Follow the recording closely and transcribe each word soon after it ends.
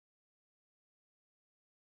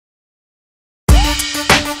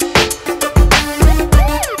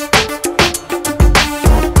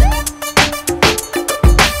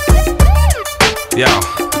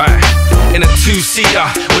two-seater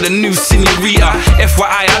with a new senorita.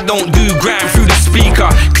 FYI, I don't do grime through the speaker.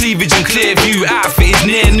 Cleavage and clear view, outfit is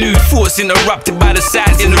near nude. Thoughts interrupted by the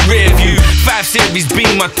sides in the rear view. 5 Series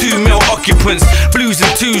being my 2 male occupants. Blues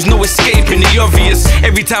and twos, no escaping the obvious.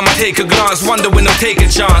 Every time I take a glance, wonder when I'll take a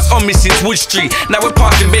chance. On me since Wood Street, now we're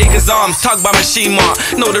parked in Baker's Arms. Tugged by Machine Mark,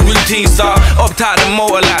 know the routine star. Up tight the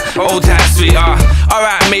motor like old time sweetheart.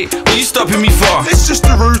 Alright mate, what you stopping me for? It's just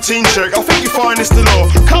a routine check, I think you find it's the law.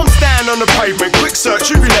 Come stand on the pavement, quick search,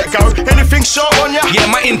 you be let go. Anything sharp on ya? Yeah,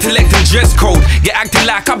 my intellect and dress code. You're acting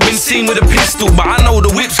like I've been seen with a pistol, but I know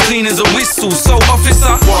the whip's clean as a whistle. So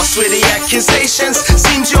officer, what's with the accusations?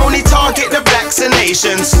 Seems you only target the blacks and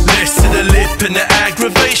Asians. Less to the lip and the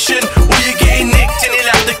aggravation, or you're getting nicked and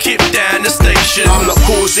you'll have to kip down the station. I'm not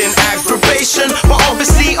causing aggravation, but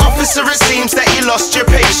obviously officer it seems that you lost your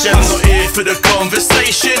patience. I'm not here for the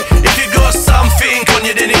conversation. If you got something on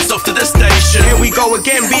you, then it's off to the station. Here we go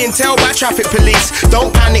again, being tailed by traffic police.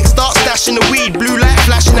 Don't panic, start stashing the weed. Blue light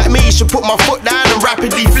flashing at me, should put my foot down and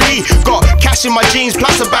rapidly flee. Got cash in my jeans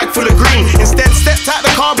plus a bag full of green. Instead stepped out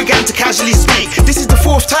the car, began to casually speak. This is the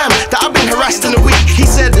 4th time that I've been harassed in a week. He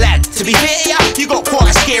said, lad, to be fair, yeah, you got quite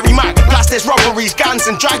a scary mic. Plus there's robberies, guns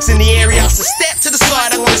and drugs in the area. So step to the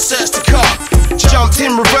side, I wanna search the car. Jumped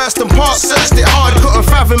in, reversed and parked, searched it hard, couldn't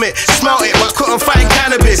fathom it. Smelt it, but couldn't find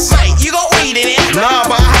cannabis. Mate, you got weed in it? Nah,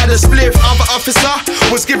 but I had a spliff. Other officer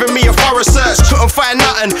was giving me a thorough search, couldn't find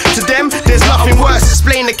nothing. To them, there's nothing worse.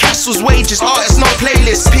 Explain the castle's wages, artists no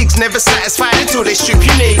playlist. Pigs never satisfied until they strip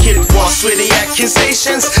you naked. What's with the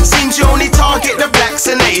accusations? Seems you only target the blacks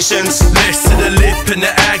and Asians. Less to the lip and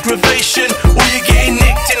the aggravation, or you're getting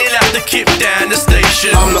nicked and you'll have to kip down the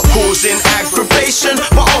station. I'm not causing aggravation,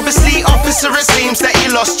 but obviously officer it seems that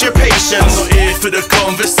you lost your patience. I'm not here for the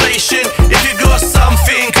conversation. If you got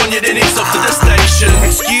something on you, then it's off to the station.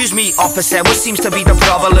 Excuse me, officer, what seems to be the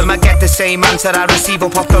problem? I get the same answer I receive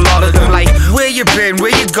up off a lot of them. Like, where you been,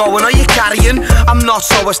 where you going, are you carrying? I'm not,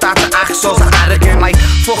 so I start to act so arrogant. Like,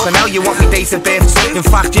 fucking hell, you want me date of birth? In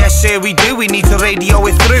fact, yes sir, we do, we need to radio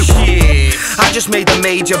it through. Shit. I just made a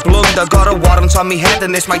major blunder, got a warrant on me head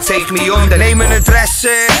and this might take me under. Name and address,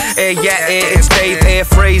 sir, it's Dave,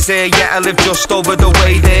 Fraser, yeah, I live just over the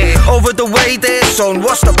way there. Over the way there, son,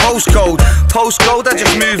 what's the postcode? Postcode, I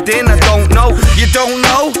just moved in, I don't know. You don't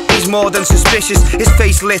know? He's more than suspicious. His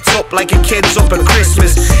face lit up like a kid's up at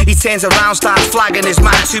Christmas. He turns around, starts flagging his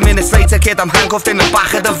man. 2 minutes later, kid, I'm handcuffed in the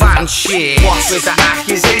back of the van. Shit. What's with the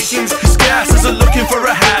accusations? These gases are looking for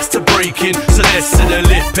a house to break in. So less to the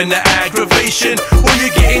lip and the aggravation, or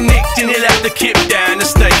you're getting nicked and you'll have to kip down the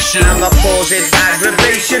station. I'm not causing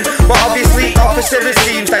aggravation, but obviously, officer, it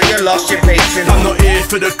seems that you lost your patience. I'm not here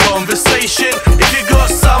for the conversation. If you got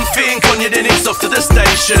something on you, then it's off to the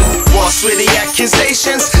station. What's with the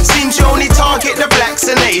accusations? Seems you only target the blacks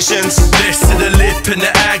and Asians. Less to the lip and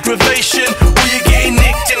the aggravation, or you're getting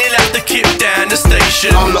nicked and you'll have to kip down the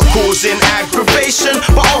station. I'm not causing aggravation,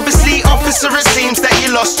 but obviously, officer, it seems that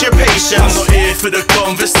you lost your patience. I'm not here for the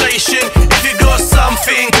conversation. If you got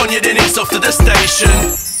something on you, then it's off to the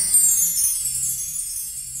station.